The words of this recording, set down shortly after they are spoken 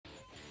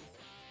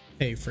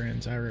Hey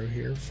friends, Iro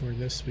here for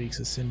this week's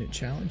Ascendant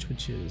Challenge,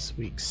 which is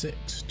week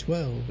 6,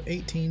 12,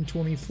 18,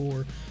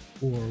 24,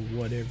 or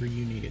whatever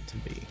you need it to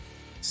be.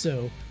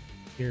 So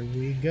here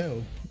we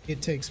go.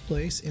 It takes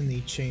place in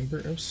the Chamber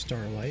of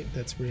Starlight.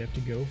 That's where you have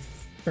to go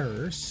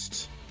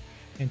first.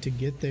 And to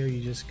get there,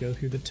 you just go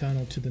through the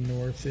tunnel to the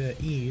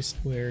northeast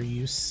where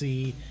you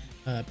see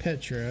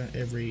Petra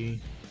every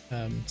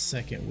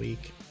second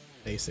week,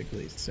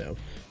 basically. So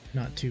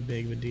not too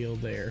big of a deal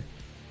there.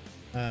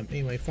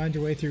 Anyway, find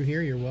your way through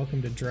here. You're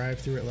welcome to drive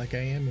through it like I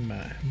am in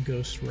my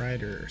Ghost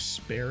Rider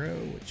Sparrow,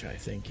 which I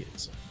think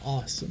is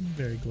awesome.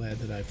 Very glad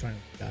that I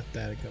finally got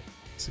that a couple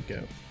weeks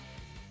ago.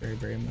 Very,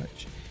 very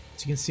much.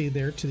 As you can see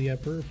there to the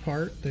upper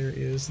part, there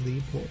is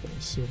the portal.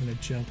 So we're going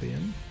to jump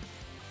in.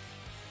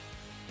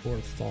 Or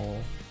fall.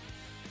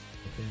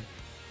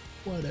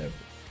 Whatever.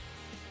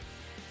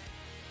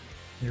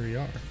 Here we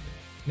are.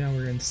 Now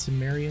we're in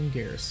Sumerian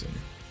Garrison.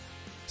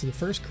 So the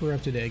first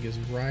corrupted egg is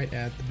right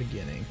at the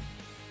beginning.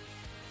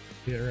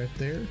 Get it right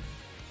there.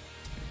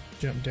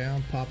 Jump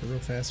down, pop it real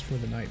fast for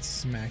the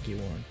nice smacky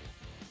one.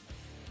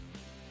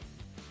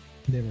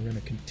 Then we're going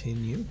to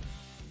continue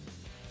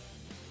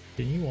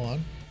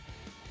on.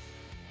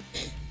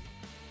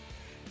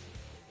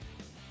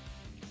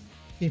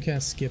 You can kind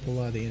of skip a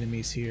lot of the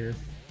enemies here,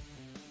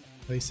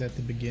 at least at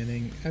the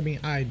beginning. I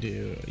mean, I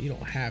do. You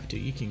don't have to.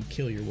 You can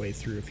kill your way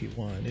through if you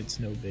want. It's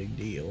no big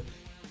deal.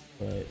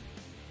 But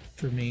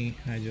for me,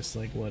 I just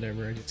like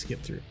whatever. I just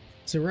skip through.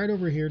 So right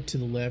over here to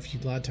the left,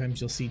 a lot of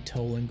times you'll see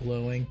Toland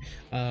glowing.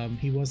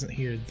 He wasn't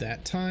here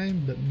that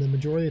time, but the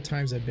majority of the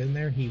times I've been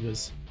there, he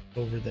was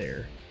over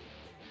there.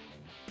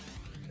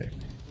 Okay.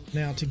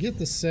 Now, to get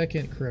the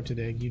second corrupted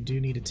egg, you do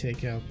need to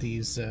take out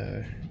these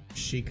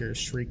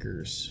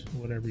shriekers,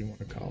 whatever you want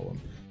to call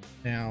them.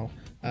 Now,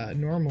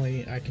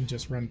 normally I can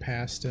just run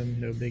past them,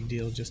 no big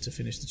deal, just to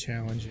finish the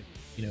challenge and,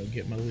 you know,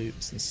 get my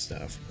loots and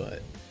stuff.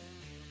 But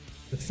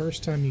the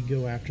first time you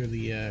go after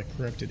the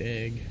corrupted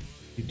egg,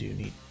 you do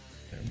need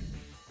them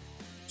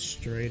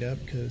straight up,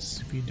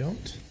 because if you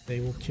don't, they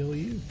will kill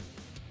you.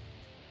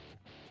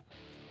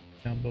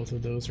 Now both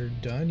of those are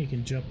done. You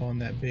can jump on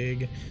that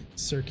big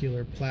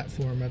circular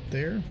platform up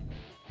there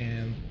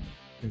and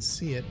you can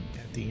see it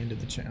at the end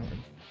of the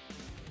challenge.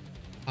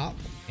 Hop,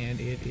 and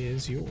it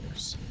is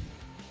yours.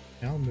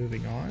 Now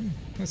moving on,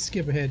 let's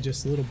skip ahead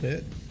just a little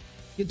bit.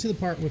 Get to the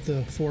part with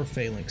the 4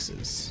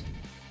 phalanxes.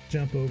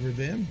 Jump over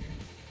them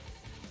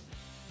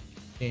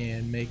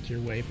and make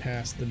your way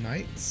past the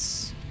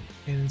knights.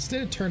 And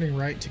instead of turning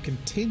right to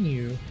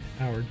continue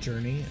our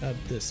journey up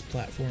this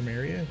platform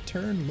area,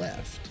 turn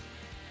left.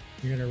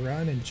 You're going to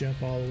run and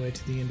jump all the way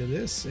to the end of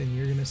this, and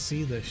you're going to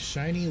see the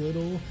shiny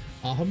little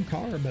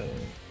Ahamkara bone.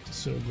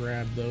 So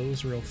grab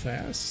those real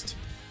fast,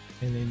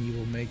 and then you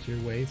will make your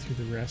way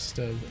through the rest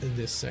of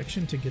this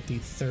section to get the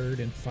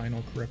third and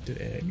final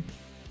corrupted egg.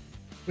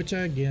 Which I,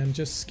 again,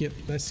 just skipped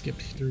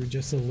through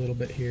just a little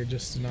bit here,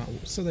 just to not,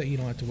 so that you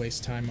don't have to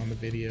waste time on the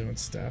video and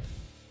stuff.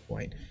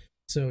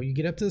 So you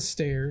get up to the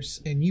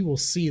stairs, and you will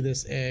see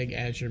this egg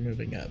as you're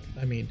moving up.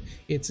 I mean,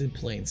 it's in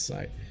plain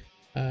sight.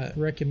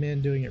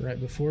 Recommend doing it right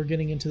before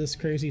getting into this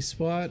crazy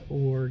spot,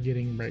 or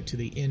getting right to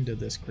the end of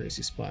this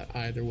crazy spot.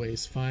 Either way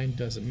is fine,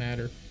 doesn't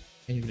matter.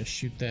 And you're going to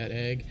shoot that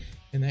egg,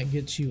 and that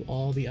gets you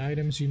all the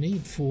items you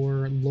need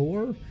for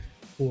lore,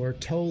 for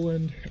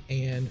Toland,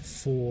 and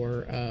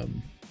for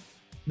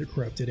the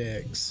corrupted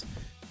eggs.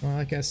 Well,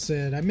 like I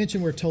said, I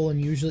mentioned where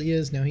Toland usually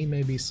is. Now he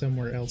may be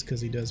somewhere else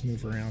because he does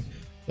move around,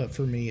 but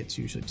for me it's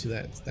usually to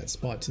that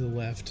spot to the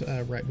left,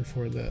 right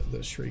before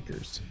the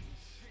shriekers.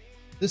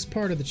 This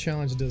part of the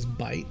challenge does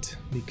bite,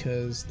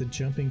 because the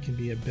jumping can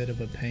be a bit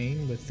of a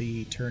pain with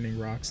the turning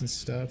rocks and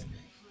stuff,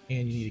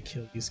 and you need to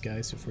kill these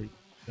guys before you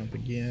jump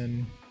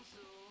again.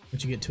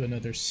 Once you get to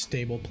another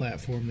stable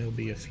platform, there'll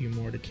be a few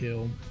more to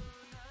kill,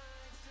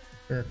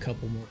 or a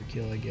couple more to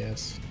kill, I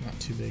guess. Not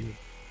too big.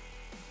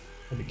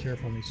 Be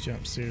careful on these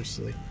jumps,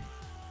 seriously.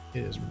 It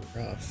is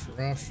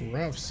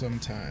rough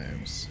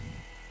sometimes.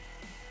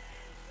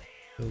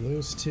 So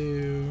those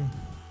two,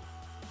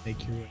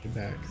 make your way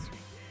back through.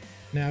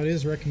 Now it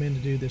is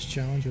recommended to do this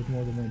challenge with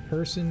more than one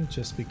person,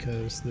 just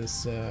because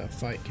this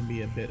fight can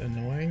be a bit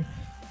annoying.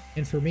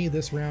 And for me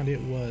this round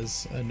it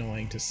was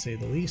annoying, to say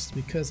the least,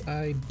 because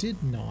I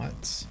did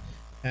not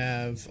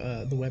have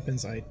the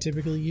weapons I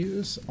typically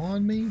use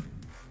on me.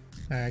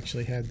 I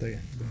actually had the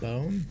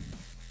bow,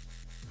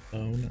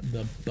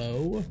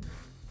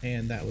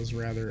 and that was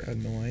rather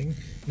annoying.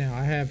 Now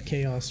I have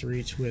Chaos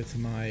Reach with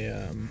my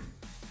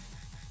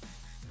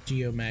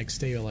Geomag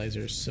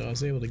stabilizers, so I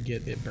was able to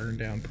get it burned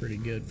down pretty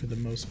good for the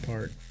most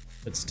part,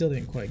 but still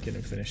didn't quite get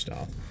him finished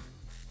off.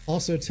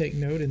 Also take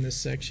note in this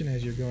section,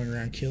 as you're going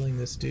around killing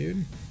this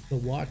dude, the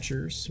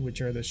Watchers,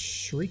 which are the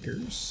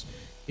shriekers,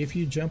 if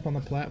you jump on the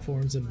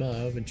platforms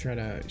above and try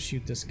to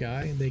shoot this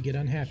guy, they get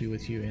unhappy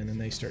with you and then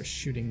they start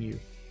shooting you.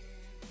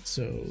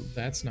 So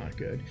that's not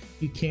good.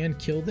 You can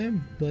kill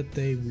them, but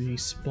they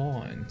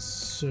respawn,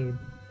 so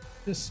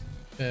just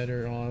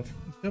better off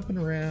jumping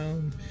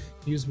around.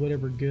 Use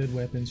whatever good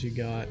weapons you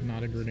got,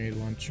 not a grenade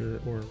launcher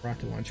or a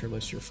rocket launcher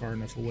unless you're far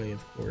enough away,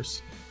 of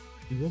course.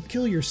 You will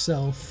kill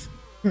yourself.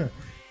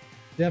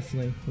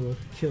 Definitely will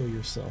kill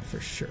yourself for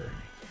sure.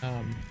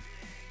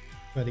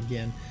 But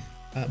again,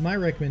 my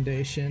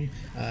recommendation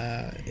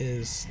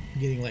is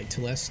getting like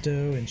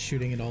Telesto and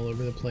shooting it all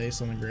over the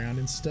place on the ground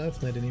and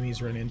stuff. Let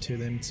enemies run into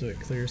them so it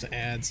clears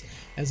ads,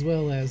 as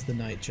well as the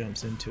knight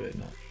jumps into it.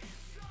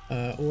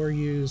 Or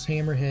use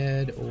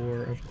Hammerhead,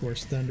 or of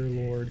course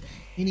Thunderlord,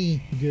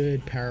 any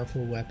good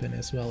powerful weapon,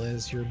 as well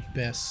as your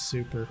best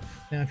super.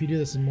 Now if you do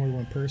this in more than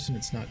one person,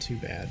 it's not too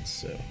bad.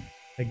 So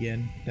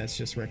again, that's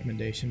just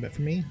recommendation, but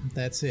for me,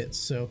 that's it.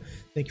 So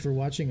thank you for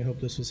watching. I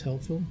hope this was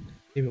helpful.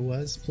 If it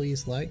was,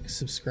 please like,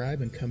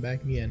 subscribe, and come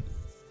back again.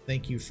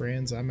 Thank you,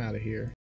 friends. I'm out of here.